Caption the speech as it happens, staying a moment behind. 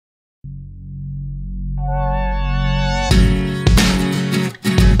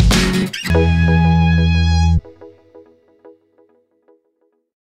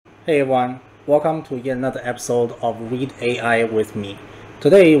Hey everyone, welcome to yet another episode of Read AI with me.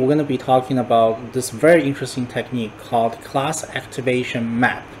 Today we're going to be talking about this very interesting technique called Class Activation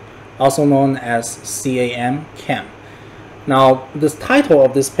Map, also known as CAM. Now, this title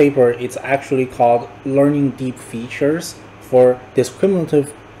of this paper is actually called Learning Deep Features for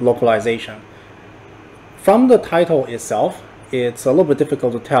Discriminative Localization. From the title itself, it's a little bit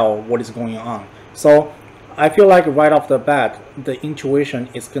difficult to tell what is going on. So I feel like right off the bat, the intuition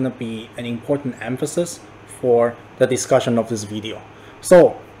is going to be an important emphasis for the discussion of this video.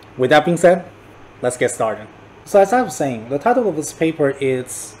 So with that being said, let's get started. So as I was saying, the title of this paper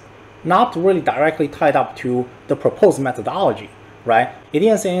is not really directly tied up to the proposed methodology, right? It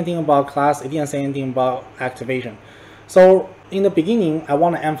didn't say anything about class, it didn't say anything about activation. So in the beginning, I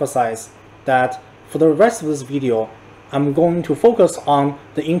want to emphasize that for the rest of this video, I'm going to focus on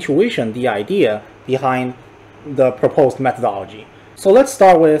the intuition, the idea behind the proposed methodology. So let's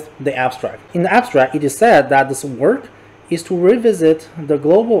start with the abstract. In the abstract, it is said that this work is to revisit the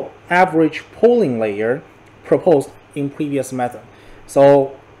global average polling layer proposed in previous method.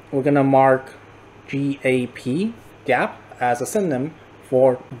 So we're going to mark gap as a synonym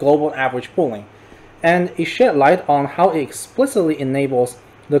for global average polling. And it shed light on how it explicitly enables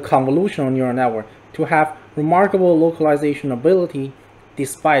the convolutional neural network to have remarkable localization ability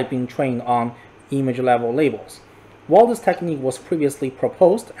despite being trained on image level labels. While this technique was previously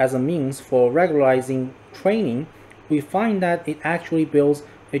proposed as a means for regularizing training, we find that it actually builds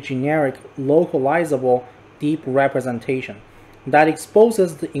a generic localizable deep representation that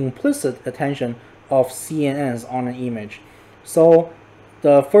exposes the implicit attention of CNNs on an image. So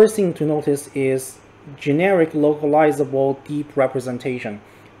the first thing to notice is generic localizable deep representation.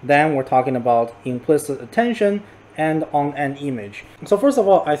 Then we're talking about implicit attention and on an image. So first of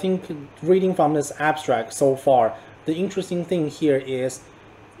all, I think reading from this abstract so far, the interesting thing here is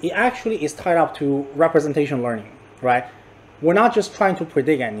it actually is tied up to representation learning, right? We're not just trying to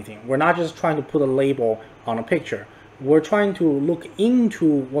predict anything. We're not just trying to put a label on a picture. We're trying to look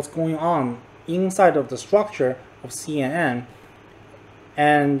into what's going on inside of the structure of CNN.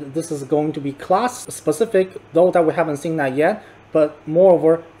 And this is going to be class specific, though that we haven't seen that yet. But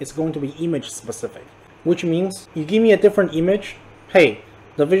moreover, it's going to be image specific, which means you give me a different image, hey,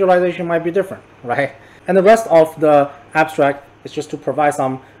 the visualization might be different, right? And the rest of the abstract is just to provide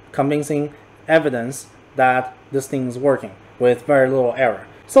some convincing evidence that this thing is working with very little error.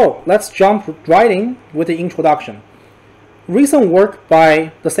 So let's jump right in with the introduction. Recent work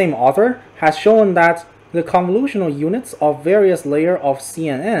by the same author has shown that the convolutional units of various layers of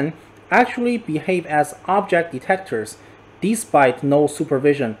CNN actually behave as object detectors despite no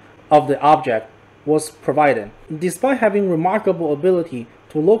supervision of the object was provided. Despite having remarkable ability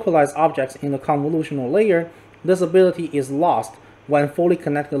to localize objects in the convolutional layer, this ability is lost when fully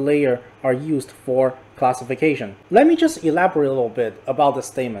connected layers are used for classification. Let me just elaborate a little bit about this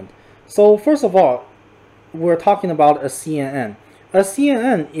statement. So first of all, we're talking about a CNN. A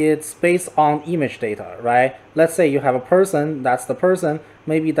CNN is based on image data, right? Let's say you have a person, that's the person,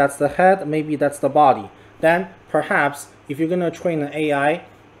 maybe that's the head, maybe that's the body. Then perhaps if you're going to train an AI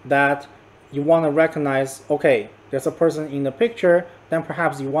that you want to recognize, okay, there's a person in the picture, then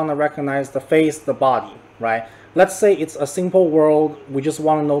perhaps you want to recognize the face, the body, right? Let's say it's a simple world, we just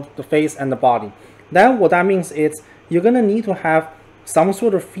want to know the face and the body. Then what that means is you're going to need to have some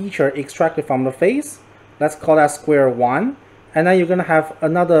sort of feature extracted from the face. Let's call that square 1. And then you're going to have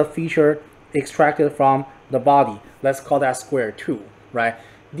another feature extracted from the body. Let's call that square 2, right?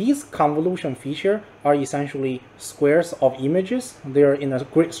 These convolution features are essentially squares of images. They're in a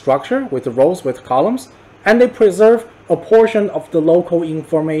grid structure with rows, with columns, and they preserve a portion of the local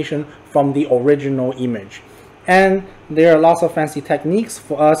information from the original image. And there are lots of fancy techniques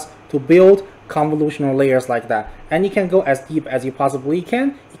for us to build convolutional layers like that. And you can go as deep as you possibly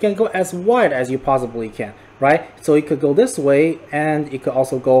can. You can go as wide as you possibly can, right? So it could go this way, and it could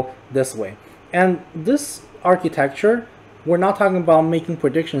also go this way. And this architecture, we're not talking about making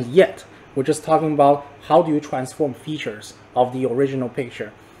predictions yet. We're just talking about how do you transform features of the original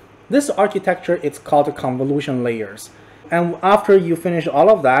picture. This architecture is called convolution layers. And after you finish all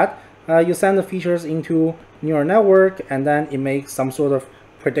of that, you send the features into neural network, and then it makes some sort of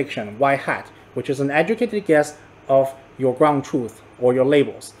prediction, y hat, which is an educated guess of your ground truth or your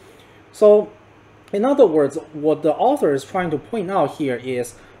labels. So in other words, what the author is trying to point out here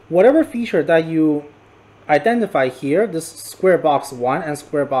is whatever feature that you identify here, this square box 1 and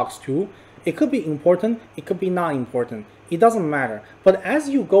square box 2, it could be important, it could be not important. It doesn't matter. But as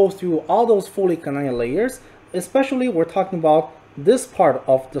you go through all those fully connected layers, especially we're talking about this part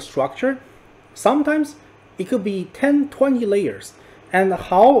of the structure, sometimes it could be 10, 20 layers. And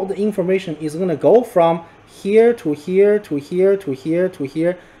how the information is going to go from here to here to here to here to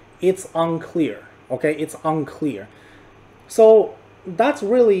here, it's unclear. Okay, it's unclear. So that's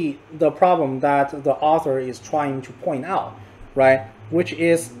really the problem that the author is trying to point out, right? Which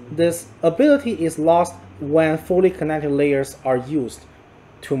is this ability is lost when fully connected layers are used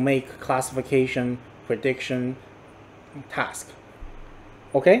to make classification, prediction, task.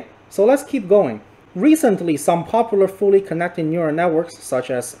 Okay, so let's keep going. Recently, some popular fully connected neural networks such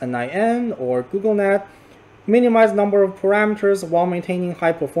as NIN or GoogleNet minimize number of parameters while maintaining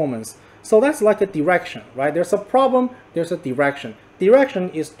high performance. So that's like a direction, right? There's a problem, there's a direction. Direction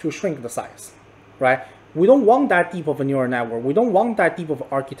is to shrink the size, right? We don't want that deep of a neural network. We don't want that deep of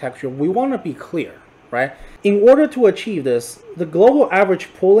architecture. We want to be clear, right? In order to achieve this, the global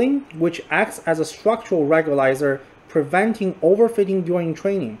average pooling, which acts as a structural regularizor preventing overfitting during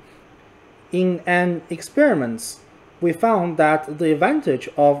training. In an experiments, we found that the advantage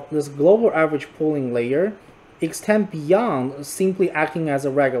of this global average pooling layer extend beyond simply acting as a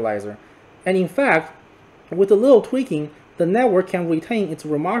regularizor. And in fact, with a little tweaking, the network can retain its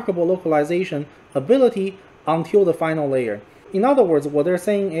remarkable localization ability until the final layer. In other words, what they're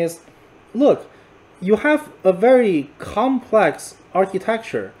saying is, look, you have a very complex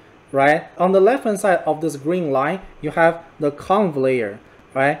architecture, right? On the left-hand side of this green line, you have the conv layer,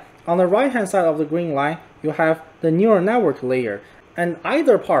 right? On the right-hand side of the green line, you have the neural network layer. And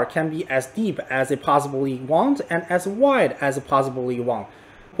either part can be as deep as it possibly wants and as wide as it possibly wants.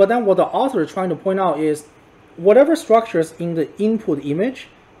 But then what the author is trying to point out is, whatever structures in the input image,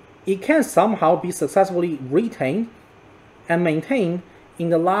 it can somehow be successfully retained and maintained in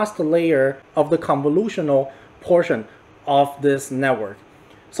the last layer of the convolutional portion of this network.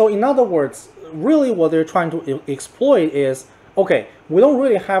 So in other words, really what they're trying to exploit is, okay, we don't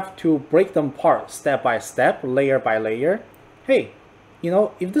really have to break them apart step by step, layer by layer. Hey, you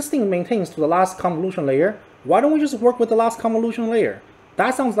know, if this thing maintains to the last convolution layer, why don't we just work with the last convolution layer?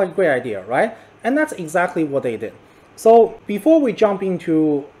 That sounds like a great idea, right? And that's exactly what they did. So before we jump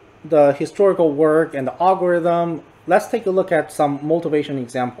into the historical work and the algorithm, let's take a look at some motivation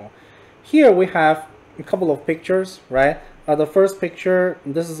example. Here we have a couple of pictures, right? The first picture,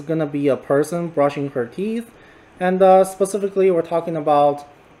 this is gonna be a person brushing her teeth. And specifically, we're talking about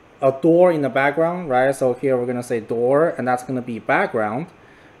a door in the background, right? So here we're gonna say door, and that's gonna be background.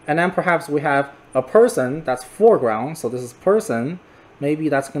 And then perhaps we have a person, that's foreground. So this is person, maybe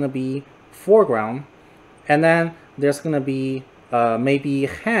that's gonna be foreground. And then there's gonna be maybe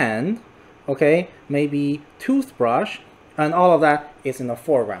hand, okay? Maybe toothbrush, and all of that is in the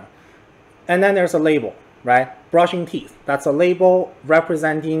foreground. And then there's a label, right? Brushing teeth, that's a label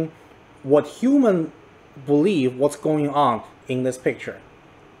representing what human believe what's going on in this picture,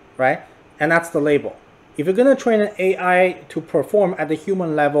 right? And that's the label. If you're going to train an AI to perform at the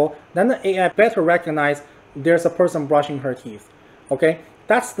human level, then the AI better recognize there's a person brushing her teeth, okay?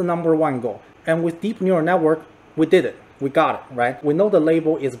 That's the #1 goal. And with deep neural network, we did it. We got it, right? We know the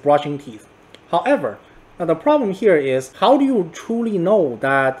label is brushing teeth. However, now the problem here is, how do you truly know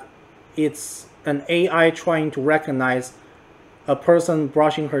that it's an AI trying to recognize a person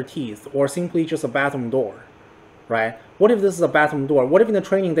brushing her teeth or simply just a bathroom door, right? What if this is a bathroom door? What if in the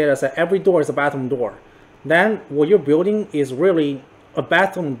training data set every door is a bathroom door? Then what you're building is really a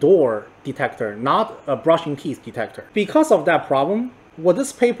bathroom door detector, not a brushing teeth detector. Because of that problem, what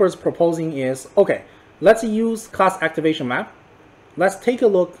this paper is proposing is, okay, let's use class activation map. Let's take a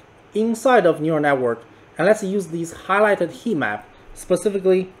look inside of neural network and let's use these highlighted heat map.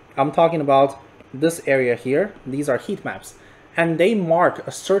 Specifically, I'm talking about this area here. These are heat maps. And they mark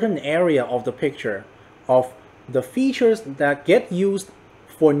a certain area of the picture of the features that get used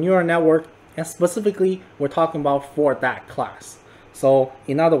for neural network, and specifically we're talking about for that class. So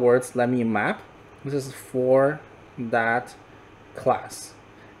in other words, let me map. This is for that class.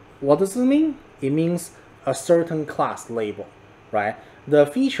 What does it mean? It means a certain class label, right? The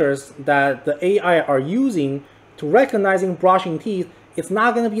features that the AI are using to recognizing brushing teeth, it's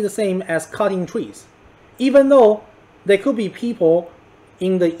not going to be the same as cutting trees. Even though there could be people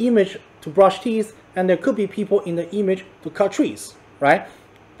in the image to brush teeth, and there could be people in the image to cut trees, right?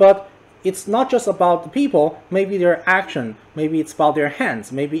 But it's not just about the people, maybe their action, maybe it's about their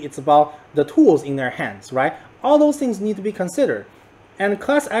hands, maybe it's about the tools in their hands, right? All those things need to be considered. And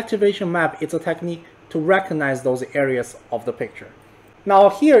class activation map is a technique to recognize those areas of the picture. Now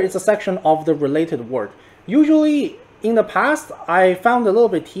here is a section of the related work. Usually in the past, I found a little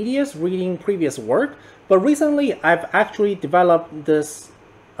bit tedious reading previous work, but recently I've actually developed this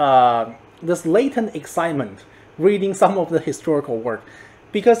this latent excitement reading some of the historical work,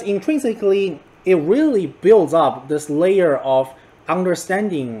 because intrinsically it really builds up this layer of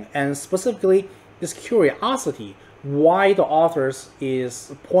understanding and specifically this curiosity why the authors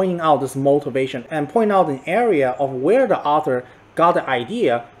is pointing out this motivation and pointing out an area of where the author got the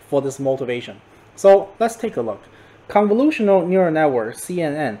idea for this motivation. So let's take a look. Convolutional neural networks,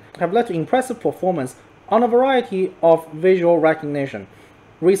 CNN, have led to impressive performance on a variety of visual recognition.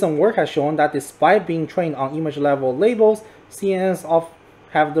 Recent work has shown that despite being trained on image level labels, CNNs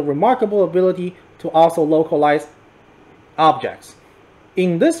have the remarkable ability to also localize objects.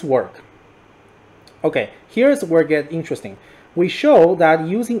 In this work, okay, here's where it gets interesting. We show that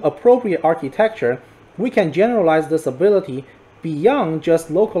using appropriate architecture, we can generalize this ability beyond just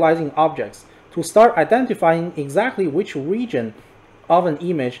localizing objects to start identifying exactly which region of an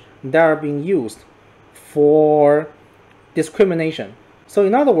image that are being used for discrimination. So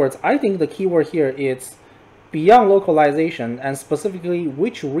in other words, I think the keyword here is beyond localization and specifically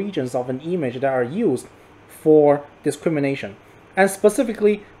which regions of an image that are used for discrimination. And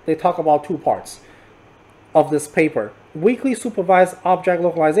specifically, they talk about two parts of this paper: weakly supervised object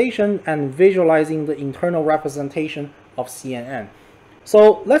localization and visualizing the internal representation of CNN.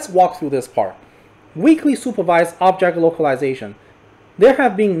 So let's walk through this part. Weakly supervised object localization. There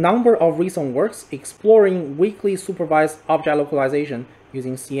have been a number of recent works exploring weakly supervised object localization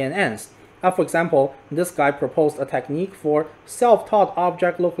using CNNs. For example, this guy proposed a technique for self-taught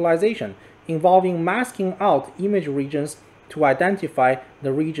object localization involving masking out image regions to identify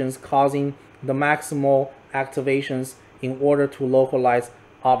the regions causing the maximal activations in order to localize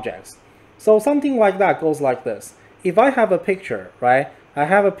objects. So something like that goes like this. If I have a picture, right? I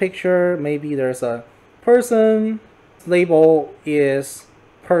have a picture, maybe there's a person, label is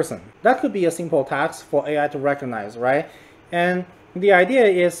person. That could be a simple task for AI to recognize, right? And the idea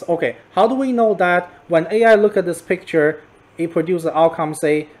is, okay, how do we know that when AI look at this picture, it produces an outcome,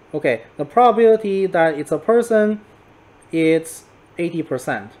 say, okay, the probability that it's a person, it's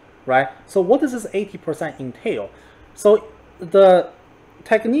 80%, right? So what does this 80% entail? So the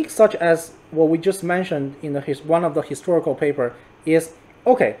techniques such as what we just mentioned in one of the historical paper is,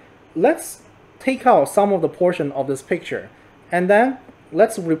 okay, let's take out some of the portion of this picture and then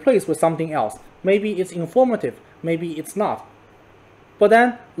let's replace with something else. Maybe it's informative, maybe it's not. But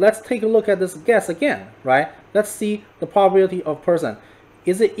then let's take a look at this guess again, right? Let's see the probability of person.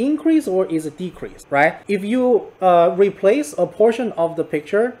 Is it increase or is it decrease, right? If you replace a portion of the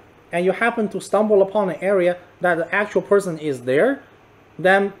picture and you happen to stumble upon an area that the actual person is there,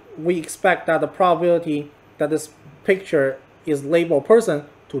 then we expect that the probability that this picture is labeled person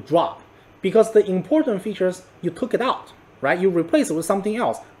to drop because the important features, you took it out, right? You replace it with something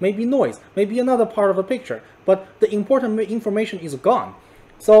else, maybe noise, maybe another part of a picture, but the important information is gone.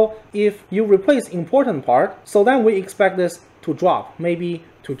 So if you replace important part, so then we expect this to drop, maybe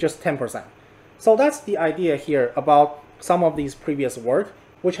to just 10%. So that's the idea here about some of these previous work,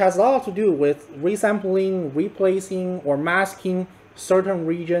 which has a lot to do with resampling, replacing, or masking certain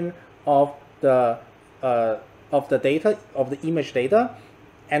region of the data, of the image data,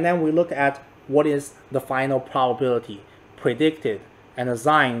 and then we look at what is the final probability predicted and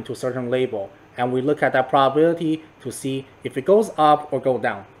assigned to certain label, and we look at that probability to see if it goes up or go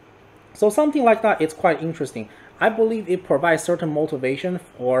down. So something like that, it's quite interesting. I believe it provides certain motivation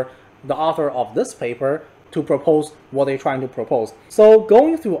for the author of this paper to propose what they're trying to propose. So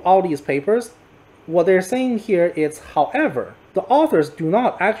going through all these papers, what they're saying here is, however, the authors do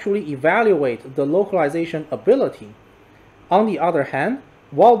not actually evaluate the localization ability. On the other hand,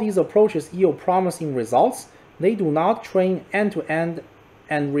 while these approaches yield promising results, they do not train end-to-end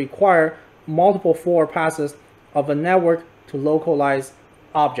and require multiple forward passes of a network to localize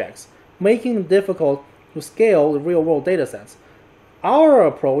objects, making it difficult to scale the real-world datasets. Our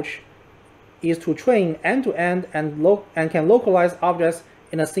approach is to train end-to-end and can localize objects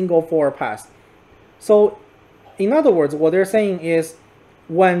in a single forward pass. So, in other words, what they're saying is,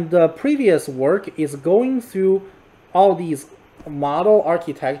 when the previous work is going through all these model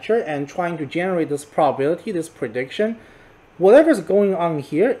architecture and trying to generate this probability, this prediction, whatever's going on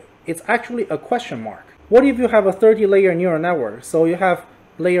here, it's actually a question mark. What if you have a 30-layer neural network? So you have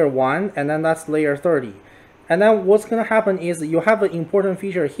layer 1 and then that's layer 30. And then what's going to happen is you have an important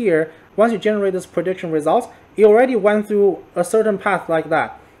feature here. Once you generate this prediction results, it already went through a certain path like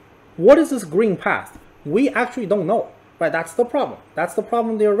that. What is this green path? We actually don't know, right? That's the problem. That's the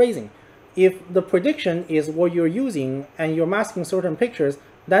problem they're raising. If the prediction is what you're using and you're masking certain pictures,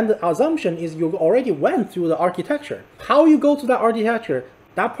 then the assumption is you already went through the architecture. How you go to that architecture,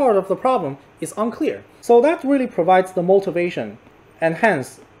 that part of the problem is unclear. So that really provides the motivation. And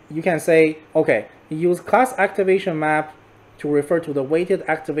hence, you can say, okay, use class activation map to refer to the weighted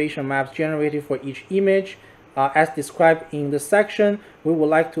activation maps generated for each image. as described in this section, we would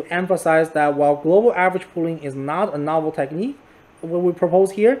like to emphasize that while global average pooling is not a novel technique, what we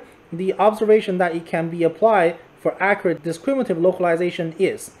propose here, the observation that it can be applied for accurate discriminative localization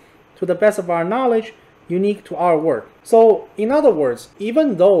is, to the best of our knowledge, unique to our work. So in other words,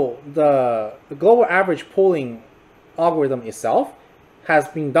 even though the global average pooling algorithm itself has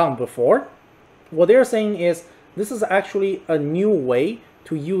been done before, what they're saying is this is actually a new way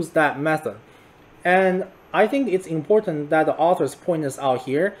to use that method. And I think it's important that the authors point this out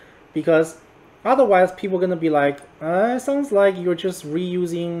here, because otherwise people are going to be like, it sounds like you're just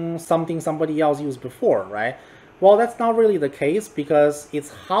reusing something somebody else used before, right? Well, that's not really the case, because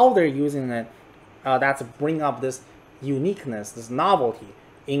it's how they're using it that's bring up this uniqueness, this novelty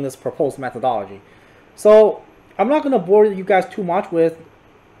in this proposed methodology. So I'm not going to bore you guys too much with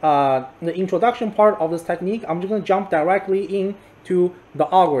the introduction part of this technique. I'm just going to jump directly into the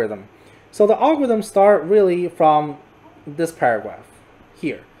algorithm. So the algorithm starts really from this paragraph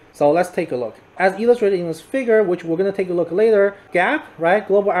here. So let's take a look. As illustrated in this figure, which we're going to take a look later, GAP, right,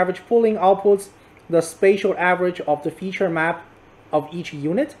 global average pooling outputs the spatial average of the feature map of each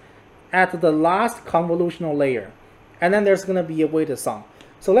unit at the last convolutional layer. And then there's going to be a weighted sum.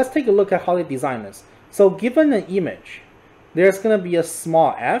 So let's take a look at how they design this. So given an image, there's going to be a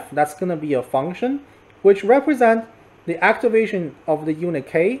small f, that's going to be a function, which represents the activation of the unit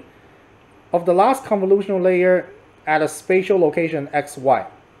k of the last convolutional layer at a spatial location xy.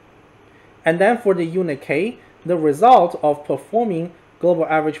 And then for the unit k, the result of performing global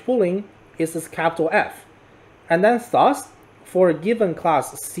average pooling is this capital F. And then thus, for a given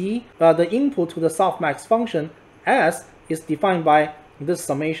class C, the input to the softmax function S is defined by this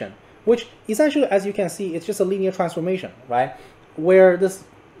summation, which essentially, as you can see, it's just a linear transformation, right? Where this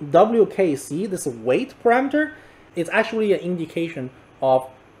WKC, this weight parameter, is actually an indication of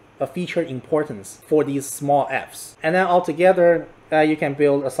a feature importance for these small f's. And then altogether, you can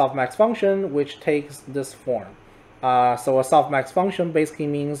build a softmax function which takes this form. So a softmax function basically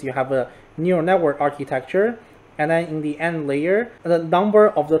means you have a neural network architecture, and then in the end layer, the number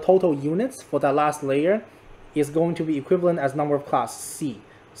of the total units for that last layer is going to be equivalent as number of class C.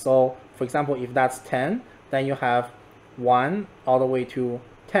 So for example, if that's 10, then you have 1 all the way to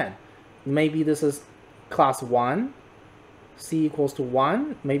 10. Maybe this is class 1, C equals to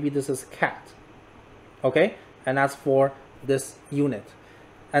 1, maybe this is cat. Okay, and that's for this unit.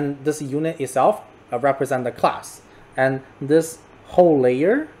 And this unit itself represents the class. And this whole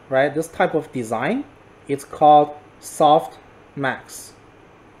layer, right, this type of design, it's called softmax.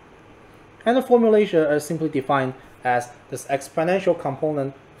 And the formulation is simply defined as this exponential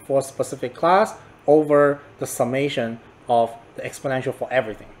component for a specific class over the summation of the exponential for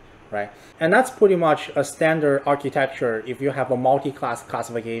everything, right? And that's pretty much a standard architecture if you have a multi-class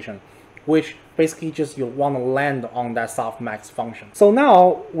classification, which basically just you want to land on that softmax function. So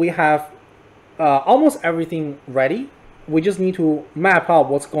now we have almost everything ready. We just need to map out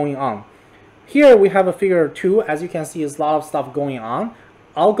what's going on. Here we have a figure 2. As you can see, there's a lot of stuff going on.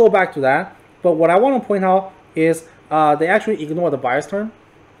 I'll go back to that. But what I want to point out is they actually ignore the bias term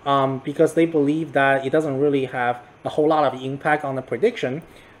because they believe that it doesn't really have a whole lot of impact on the prediction.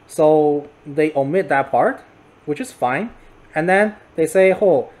 So they omit that part, which is fine. And then they say,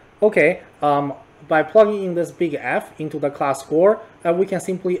 oh, okay, by plugging in this big F into the class score, we can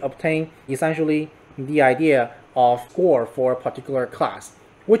simply obtain essentially the idea of score for a particular class,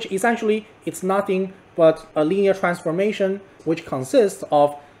 which essentially it's nothing but a linear transformation which consists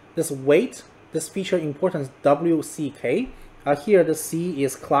of this weight, this feature importance WCK. Here the C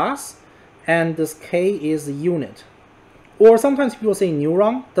is class and this K is unit. Or sometimes people say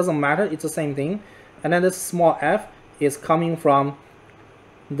neuron, doesn't matter, it's the same thing. And then this small f is coming from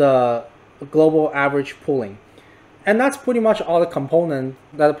the global average pooling. And that's pretty much all the component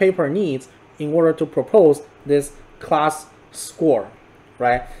that the paper needs in order to propose this class score,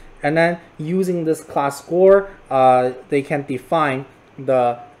 right? And then using this class score, they can define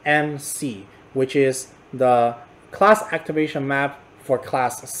the MC, which is the class activation map for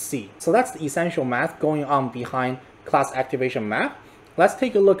class C. So that's the essential math going on behind class activation map. Let's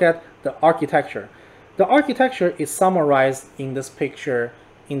take a look at the architecture. The architecture is summarized in this picture,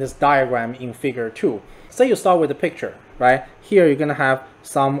 in this diagram in figure 2. Say you start with the picture, right? Here you're gonna have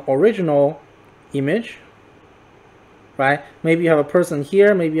some original image, right? Maybe you have a person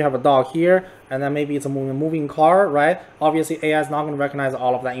here, maybe you have a dog here, and then maybe it's a moving car, right? Obviously AI is not going to recognize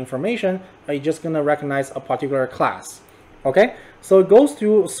all of that information, it's just going to recognize a particular class. Okay, so it goes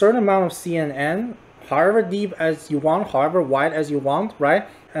through a certain amount of CNN, however deep as you want, however wide as you want, right?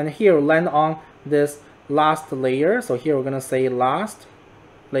 And here land on this last layer. So here we're going to say last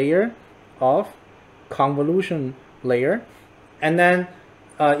layer of convolution layer, and then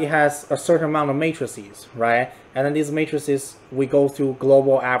it has a certain amount of matrices, right? And then these matrices, we go through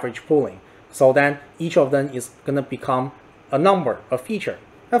global average pooling. So then each of them is going to become a number, a feature.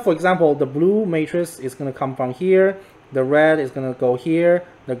 Now, for example, the blue matrix is going to come from here, the red is going to go here,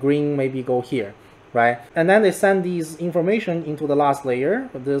 the green maybe go here, right? And then they send these information into the last layer.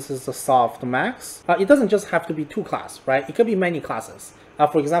 This is the soft max. It doesn't just have to be 2 classes, right? It could be many classes.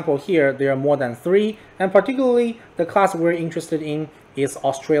 For example, here there are more than 3, and particularly the class we're interested in is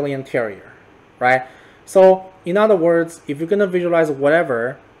Australian Terrier, right? So in other words, if you're going to visualize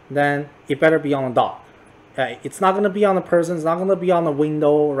whatever, then it better be on a dog. It's not going to be on a person, it's not going to be on a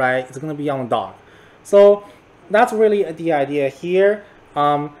window, right? It's going to be on a dog. So that's really the idea here.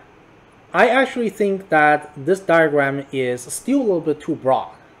 I actually think that this diagram is still a little bit too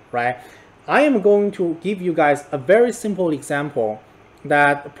broad, right? I am going to give you guys a very simple example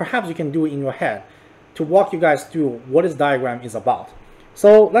that perhaps you can do in your head to walk you guys through what this diagram is about.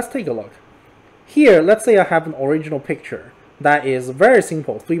 So let's take a look. Here, let's say I have an original picture that is very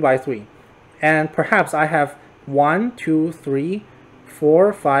simple, 3 by 3. And perhaps I have 1, 2, 3,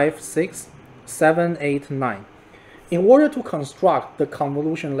 4, 5, 6, 7, 8, 9. In order to construct the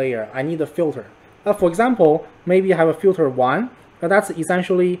convolution layer, I need a filter. For example, maybe I have a filter 1, but that's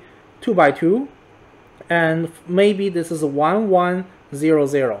essentially 2 by 2. And maybe this is a 1, 1, 0,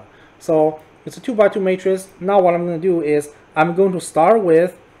 0. So it's a 2 by 2 matrix. Now what I'm going to do is I'm going to start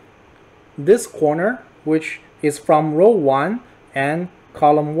with this corner, which is from row 1 and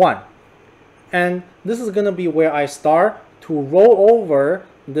column 1. And this is going to be where I start to roll over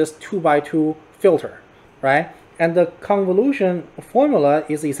this 2 by 2 filter, right? And the convolution formula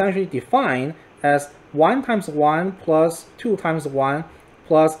is essentially defined as 1 times 1 plus 2 times 1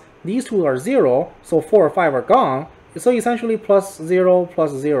 plus these two are 0, so 4 or 5 are gone. So essentially plus 0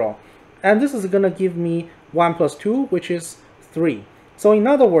 plus 0. And this is going to give me 1 plus 2, which is 3. So in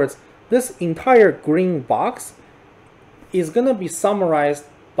other words, this entire green box is going to be summarized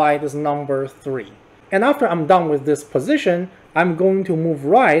by this number 3. And after I'm done with this position, I'm going to move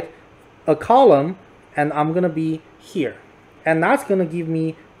right a column, and I'm going to be here. And that's going to give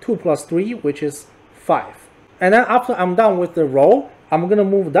me 2 plus 3, which is 5. And then after I'm done with the row, I'm going to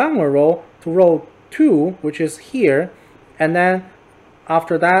move down a row to row 2, which is here. And then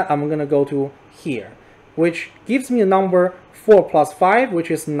after that, I'm going to go to here, which gives me a number 4 plus 5,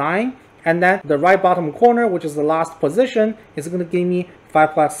 which is 9. And then the right bottom corner, which is the last position, is going to give me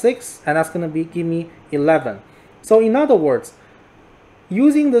 5 plus 6, and that's going to give me 11. So in other words,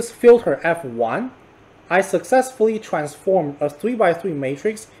 using this filter F1, I successfully transformed a 3 by 3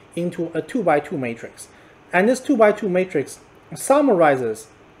 matrix into a 2 by 2 matrix. And this 2 by 2 matrix summarizes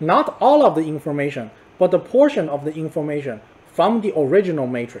not all of the information, but the portion of the information from the original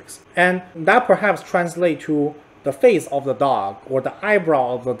matrix. And that perhaps translates to the face of the dog, or the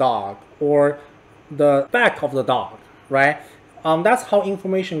eyebrow of the dog, or the back of the dog, right? That's how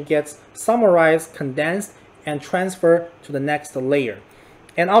information gets summarized, condensed, and transferred to the next layer.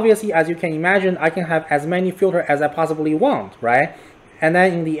 And obviously, as you can imagine, I can have as many filters as I possibly want, right? And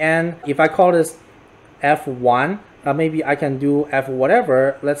then in the end, if I call this F1, maybe I can do F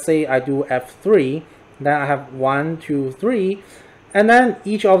whatever. Let's say I do F3, then I have 1, 2, 3. And then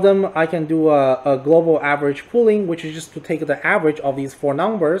each of them, I can do a global average pooling, which is just to take the average of these 4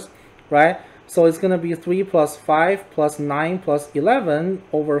 numbers, right? So it's going to be 3 plus 5 plus 9 plus 11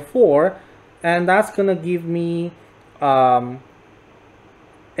 over 4. And that's going to give me 8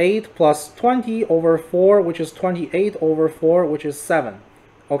 plus 20 over 4, which is 28 over 4, which is 7.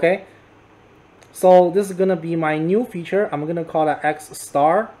 Okay? So this is going to be my new feature. I'm going to call that X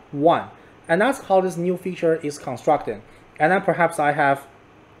star 1. And that's how this new feature is constructed. And then perhaps I have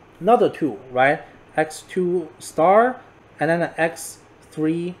another 2, right? X2 star, and then an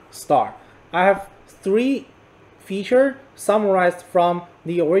X3 star. I have 3 features summarized from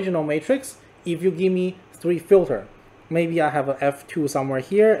the original matrix. If you give me 3 filters, maybe I have an F2 somewhere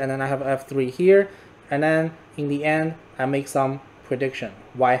here, and then I have F3 here, and then in the end, I make some prediction,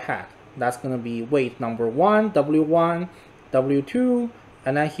 Y hat. That's going to be weight number 1, W1, W2,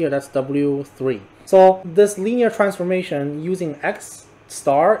 and then here that's W3. So this linear transformation using X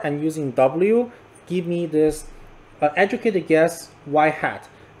star and using W give me this educated guess Y hat.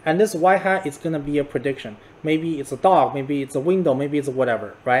 And this Y hat is going to be a prediction. Maybe it's a dog, maybe it's a window, maybe it's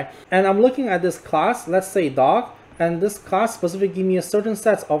whatever, right? And I'm looking at this class, let's say dog, and this class specifically give me a certain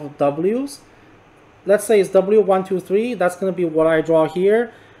set of W's. Let's say it's W1, 2, 3, that's going to be what I draw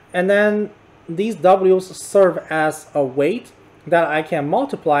here. And then these W's serve as a weight that I can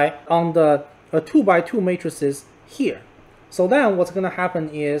multiply on the 2 by 2 matrices here. So then what's going to happen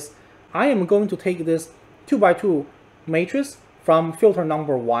is I am going to take this 2 by 2 matrix from filter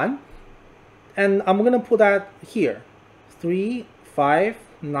number 1, and I'm going to put that here, 3, 5,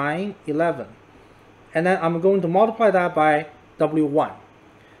 9, 11. And then I'm going to multiply that by W1.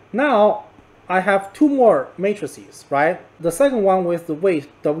 Now, I have 2 more matrices, right? The second one with the weight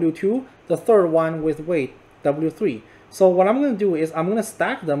W2, the third one with weight W3. So what I'm going to do is I'm going to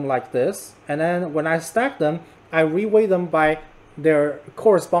stack them like this, and then when I stack them, I reweight them by their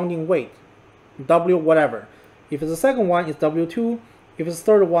corresponding weight, W whatever. If it's the second one, it's W2. If it's the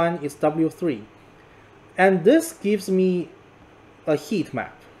third one, it's W3. And this gives me a heat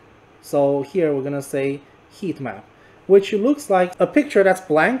map. So here we're going to say heat map, which looks like a picture that's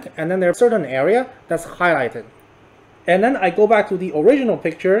blank, and then there's a certain area that's highlighted. And then I go back to the original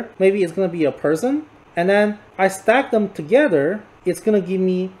picture, maybe it's going to be a person, and then I stack them together. It's going to give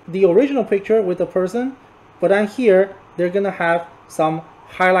me the original picture with the person, but then here they're going to have some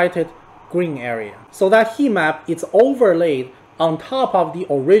highlighted green area. So that heat map is overlaid on top of the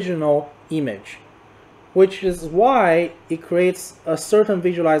original image, which is why it creates a certain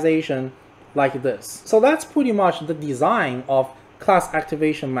visualization like this. So that's pretty much the design of class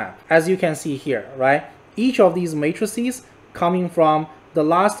activation map. As you can see here, right? Each of these matrices coming from the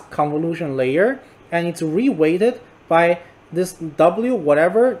last convolution layer, and it's reweighted by this W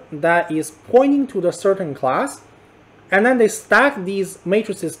whatever that is pointing to the certain class, and then they stack these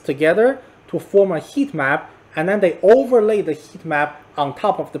matrices together to form a heat map, and then they overlay the heat map on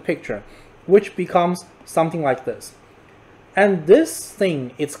top of the picture, which becomes something like this. And this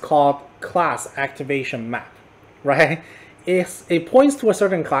thing is called class activation map, right? It points to a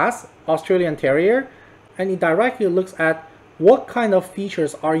certain class, Australian Terrier, and it directly looks at what kind of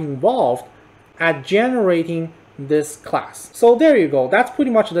features are involved at generating this class. So there you go, that's pretty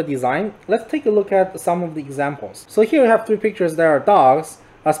much the design. Let's take a look at some of the examples. So here we have 3 pictures that are dogs.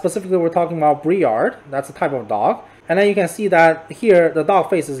 Specifically, we're talking about Briard, that's a type of dog. And then you can see that here, the dog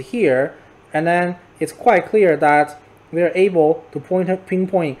face is here, and then it's quite clear that we're able to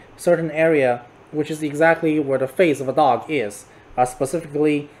pinpoint certain area, which is exactly where the face of a dog is.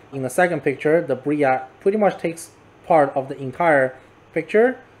 Specifically, in the second picture, the Briard pretty much takes part of the entire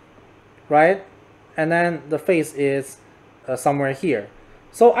picture, right? And then the face is somewhere here.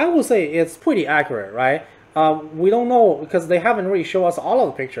 So I would say it's pretty accurate, right? We don't know because they haven't really shown us all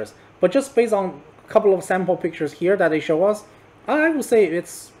of the pictures, but just based on a couple of sample pictures here that they show us, I would say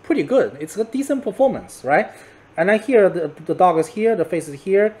it's pretty good. It's a decent performance, right? And then here, the dog is here, the face is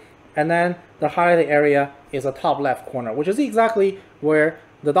here, and then the highlighted area is the top left corner, which is exactly where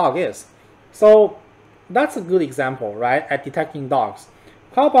the dog is. So that's a good example, right, at detecting dogs.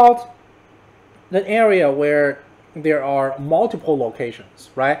 How about an area where there are multiple locations,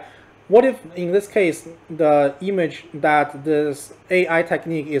 right? What if, in this case, the image that this AI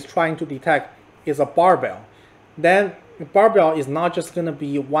technique is trying to detect is a barbell? Then barbell is not just going to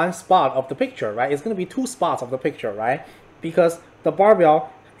be one spot of the picture, right? It's going to be 2 spots of the picture, right? Because the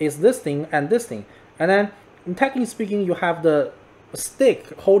barbell is this thing and this thing. And then, technically speaking, you have the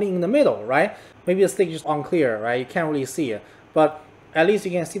stick holding in the middle, right? Maybe the stick is unclear, right? You can't really see it. But at least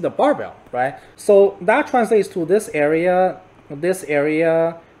you can see the barbell, right? So that translates to this area, and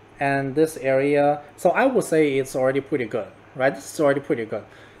this area. So I would say it's already pretty good, right? This is already pretty good.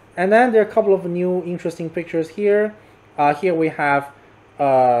 And then there are a couple of new interesting pictures here. Here we have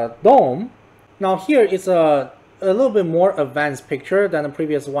dome. Now here it's a little bit more advanced picture than the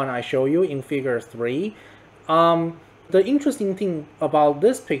previous one I showed you in figure 3. The interesting thing about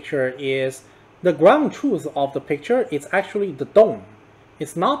this picture is the ground truth of the picture is actually the dome.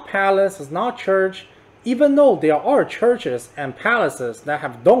 It's not palace, it's not church, even though there are churches and palaces that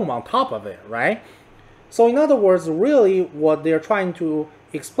have dome on top of it, right? So in other words, really what they're trying to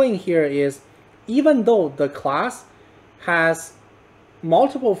explain here is, even though the class has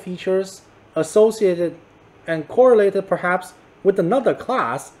multiple features associated and correlated perhaps with another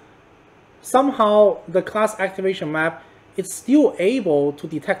class, somehow the class activation map is still able to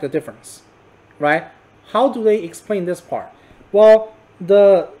detect the difference, right? How do they explain this part? Well,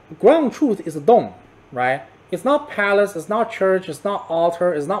 the ground truth is a dome, right? It's not palace, it's not church, it's not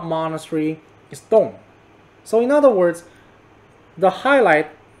altar, it's not monastery, it's dome. So in other words, the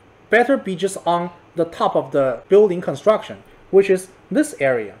highlight better be just on the top of the building construction, which is this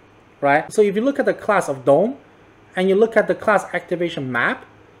area, right? So if you look at the class of dome and you look at the class activation map,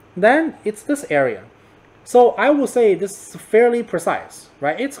 then it's this area. So I will say this is fairly precise,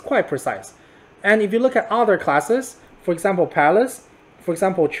 right? It's quite precise. And if you look at other classes, for example, palace, for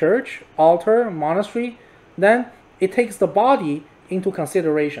example, church, altar, monastery, then it takes the body into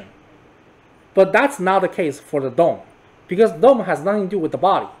consideration. But that's not the case for the dome, because dome has nothing to do with the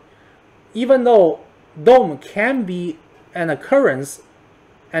body. even though DOM can be an occurrence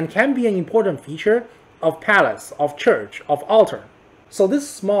and can be an important feature of palace, of church, of altar. So this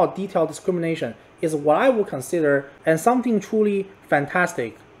small detail discrimination is what I would consider and something truly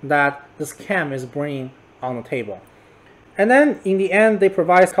fantastic that this CAM is bringing on the table. And then in the end, they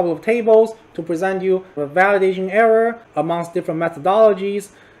provide a couple of tables to present you a validation error amongst different methodologies,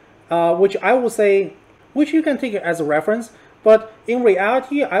 which I would say, which you can take it as a reference, but in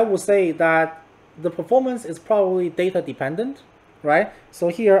reality, I would say that the performance is probably data dependent, right? So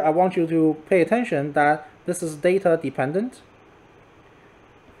here, I want you to pay attention that this is data dependent.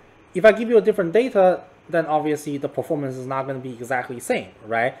 If I give you a different data, then obviously the performance is not going to be exactly the same,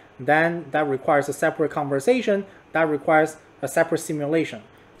 right? Then that requires a separate conversation, that requires a separate simulation.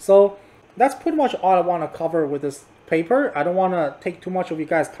 So that's pretty much all I want to cover with this paper. I don't want to take too much of you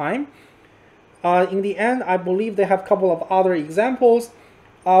guys' time. In the end, I believe they have a couple of other examples.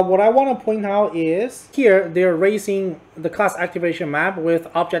 What I want to point out is here they're raising the class activation map with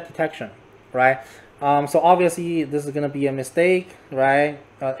object detection, right? So obviously this is going to be a mistake, right?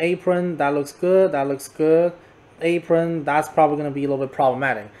 Apron, that looks good, that looks good. Apron, that's probably going to be a little bit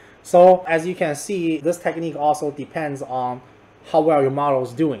problematic. So as you can see, this technique also depends on how well your model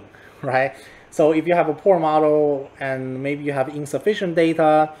is doing, right? So if you have a poor model and maybe you have insufficient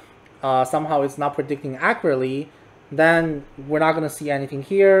data, somehow it's not predicting accurately, then we're not going to see anything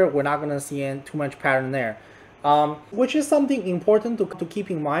here. We're not going to see too much pattern there, which is something important to keep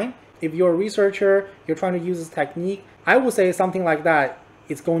in mind. If you're a researcher, you're trying to use this technique, I would say something like that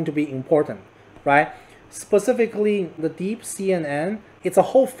is going to be important, right? Specifically, the deep CNN, it's a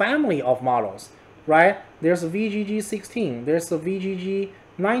whole family of models, right? There's a VGG16, there's a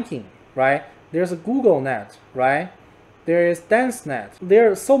VGG19, right? There's a GoogleNet, right? There is DenseNet.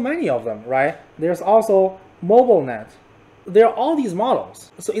 There are so many of them, right? There's also MobileNet. There are all these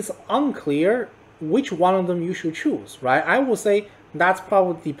models. So it's unclear which one of them you should choose, right? I would say that's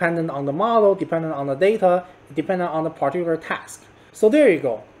probably dependent on the model, dependent on the data, dependent on the particular task. So there you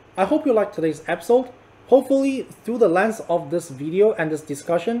go. I hope you liked today's episode. Hopefully, through the lens of this video and this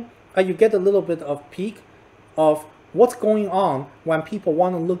discussion, you get a little bit of peek of what's going on when people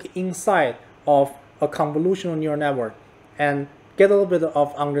want to look inside of a convolutional neural network and get a little bit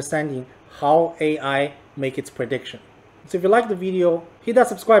of understanding how AI make its prediction. So if you like the video, hit that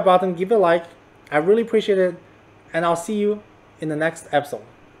subscribe button, give it a like. I really appreciate it, and I'll see you in the next episode.